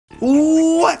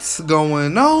What's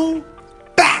going on?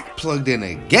 Back plugged in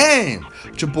again.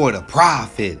 It's your boy the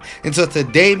Prophet. And so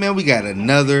today, man, we got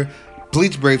another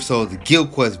Bleach Brave Souls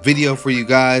Guild Quest video for you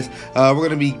guys. We're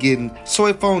going to be getting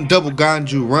Soifon double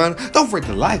Ganju run. Don't forget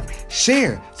to like,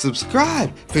 share,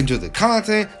 subscribe if you enjoy the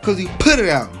content, because we put it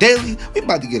out daily. We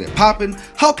about to get it popping.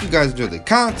 Hope you guys enjoy the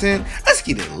content. Let's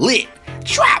get it lit.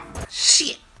 Trap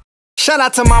shit. Shout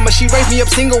out to mama, she raised me up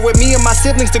single with me and my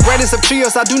siblings, the greatest of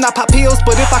trios. I do not pop pills,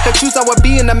 but if I could choose, I would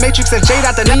be in the Matrix as Jade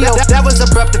out the Neo. That was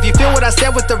abrupt. If you feel what I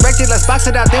said with directed, let's box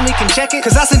it out, then we can check it.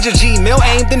 Cause I sent your Gmail,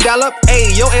 aim, then dial up.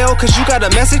 Hey, yo, L, cause you got a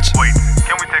message. Wait,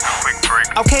 can we take a quick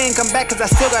break? Okay, and come back, cause I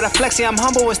still gotta flex. Yeah, I'm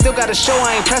humble and still gotta show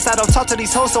I ain't pressed. I don't talk to these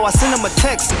hoes, so I send them a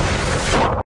text.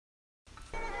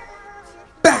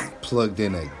 Back plugged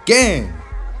in again.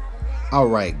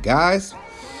 Alright, guys.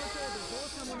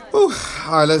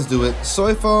 Alright, let's do it.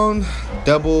 Soifon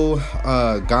double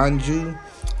Ganju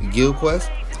Guild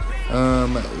Quest.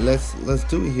 Let's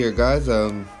do it here, guys.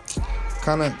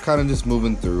 Kind of just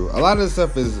moving through. A lot of the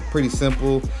stuff is pretty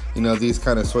simple. You know, these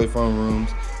kind of Soifon rooms.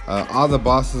 All the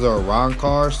bosses are around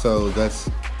cars, so that's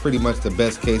pretty much the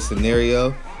best case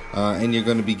scenario. And you're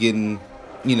going to be getting,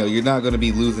 you know, you're not going to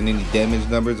be losing any damage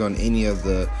numbers on any of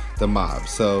the mobs.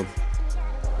 So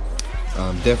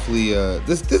definitely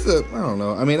this is a, I don't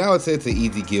know, I mean, I would say it's an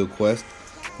easy guild quest.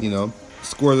 You know,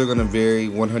 scores are going to vary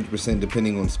 100%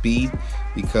 depending on speed,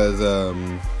 because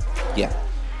yeah,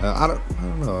 I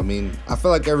don't know, I mean, I feel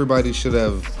like everybody should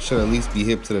at least be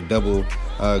hip to the double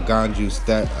Ganju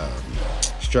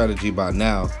strategy by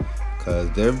now,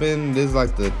 because there's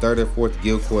like the third or fourth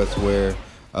guild quest where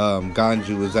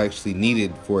Ganju is actually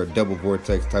needed for a double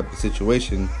vortex type of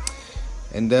situation.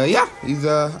 And yeah, he's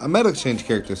a meta exchange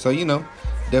character, so you know,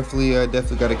 definitely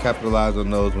got to capitalize on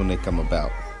those when they come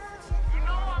about.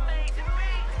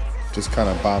 Just kind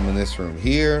of bombing this room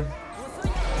here.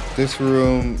 This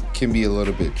room can be a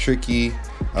little bit tricky,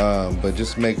 but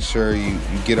just make sure you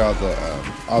get all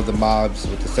the mobs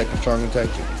with the second strong attack.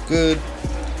 Should be good.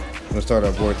 I'm gonna start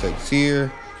our vortex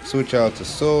here. Switch out to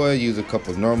Soy. Use a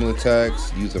couple normal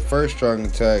attacks. Use the first strong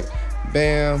attack.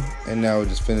 Bam, and now we'll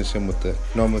just finish him with the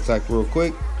normal attack real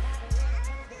quick.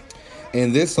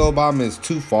 And this soul bomb is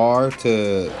too far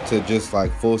to just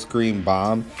like full screen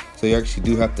bomb, so you actually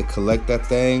do have to collect that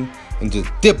thing and just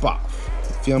dip off.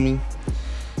 You feel me?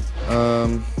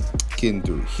 Getting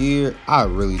through here. I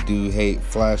really do hate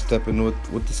flash stepping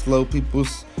with the slow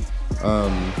peoples.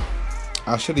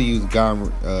 I should have used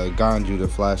Ganju to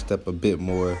flash step a bit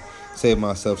more, save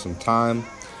myself some time.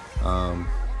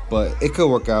 But it could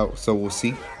work out, so we'll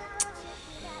see.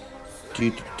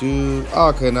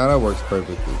 Okay, now that works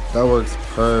perfectly. That works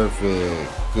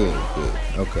perfect. Good.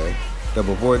 Okay.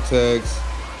 Double vortex.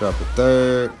 Drop a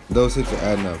third. Those hits are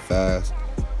adding up fast.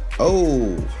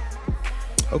 Oh.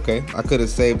 Okay. I could have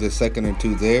saved a second or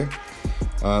two there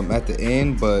at the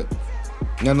end, but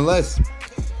nonetheless,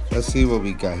 let's see what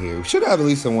we got here. We should have at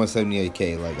least a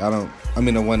 178k. Like, I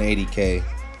mean a 180k.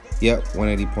 Yep,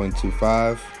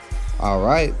 180.25.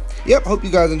 Alright. Yep, hope you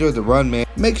guys enjoyed the run, man.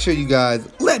 Make sure you guys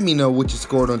let me know what you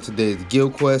scored on today's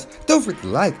guild quest. Don't forget to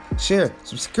like, share,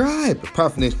 subscribe. The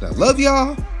Prophet Nation, I love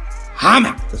y'all. I'm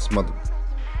out. This mother